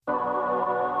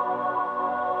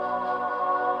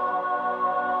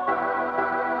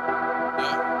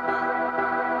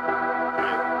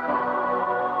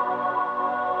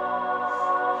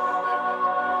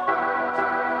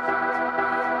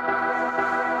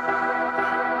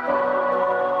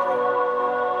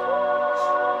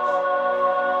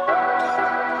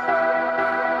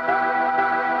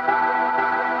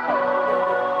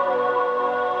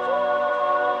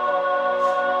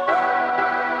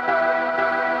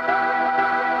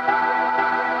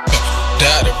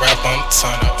Got the rap on the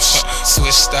turn up.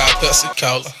 Switch style Pepsi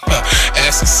Cola.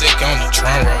 Acid sick on the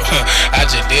drum roll. I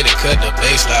just did it, cut the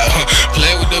bass loud.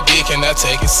 Play with the beat, can I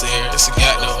take it serious?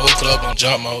 Got the whole club on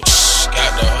jump mode.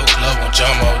 Got the whole club on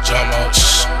jump mode, jump mode.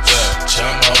 Yeah,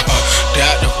 jump mode.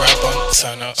 Got the rap on the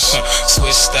turn up.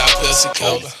 Switch style Pepsi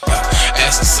Cola.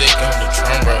 Acid sick on the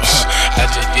drum roll. I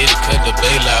just did it, cut the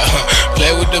bass loud.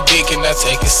 Play with the beat, can I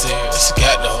take it serious?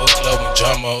 Got the whole club on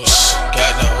jump mode.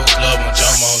 Got the whole club on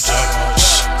jump mode, jump mode.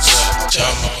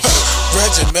 Jump mode.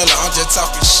 Reggie Miller, I'm just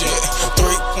talking shit.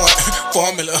 3-point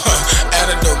formula,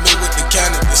 antidote me with the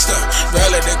cannabis.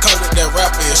 Rally that come with that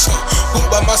rapper is. Who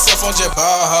by myself, I'm just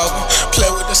ball hogging.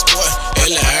 Play with the sport,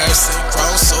 Allen Harrison,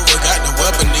 crossover, got the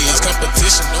weapon needs.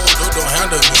 Competition, no, don't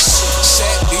handle me.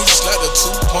 Shaq D just like the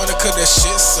 2-pointer, cause that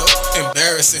shit so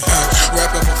embarrassing.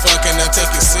 Rapping for fun, can I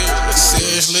take it serious?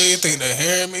 Seriously, think they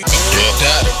hearing me?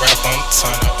 Got the rap on the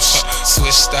turn up.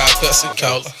 Switch style Pepsi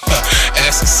Cola.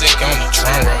 Acid sick on the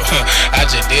drum roll. I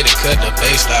just did it, cut the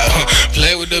bass loud.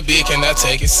 Play with the beat, can I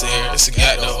take it serious?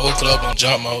 Got the whole club on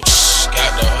jump mode.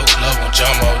 Got the whole club on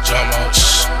jump mode, jump mode.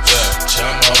 Yeah,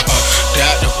 jump mode.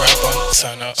 Got the rap on the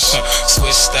turn up.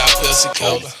 Switch style Pepsi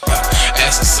Cola.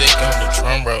 Acid sick on the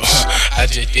drum roll. I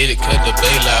just did it, cut the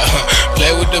bass loud.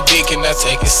 Play with the beat, can I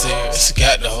take it serious?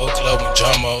 Got the whole club on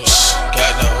jump mode.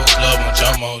 Got the whole club on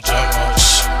jump mode, jump mode.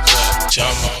 Yeah,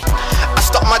 jump mode. I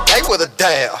start my day with a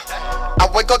dab. I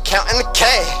wake up counting the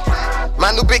cash. My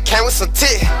new bitch came with some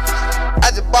tit. I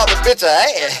just bought a bitch a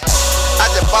ass. I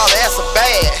just bought her ass a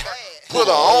bag. Put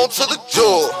her on to the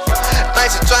jewel. Think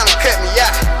she tryna cut me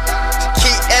out. She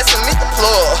keep asking me to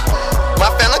plug. My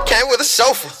family came with a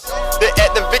chauffeur. The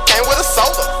Activate came with a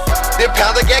soda. The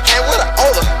Pounder Gat came with an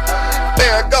odor.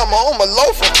 Ferragamo on my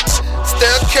loafer.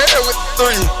 Still carry with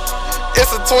the 3. It's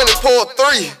a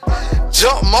 20.3.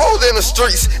 Jump mode in the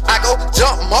streets. I go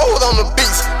jump mode on the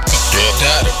beats.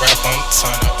 Got the rap on the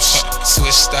turn up.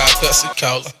 Switch style Pepsi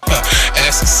Cola.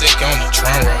 Acid sick on the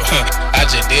drum roll. I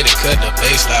just did it, cut the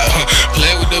bass loud.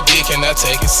 Play with the beat, can I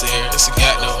take it serious?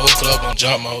 Got the whole club on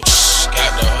jump mode.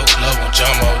 Got the whole club on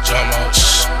jump mode, jump mode.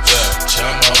 Yeah,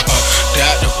 jump mode.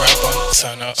 Got the rap on the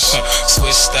turn up.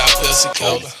 Switch style Pepsi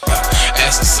Cola.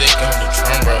 Acid sick on the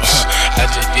drum roll. I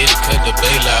just did it, cut the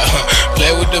bass loud.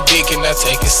 Play with the beat, can I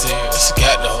take it serious?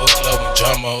 Got the whole club on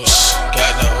jump mode.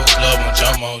 Got the whole club on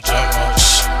jump mode, jump mode.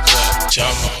 Yeah,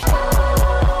 jump mode.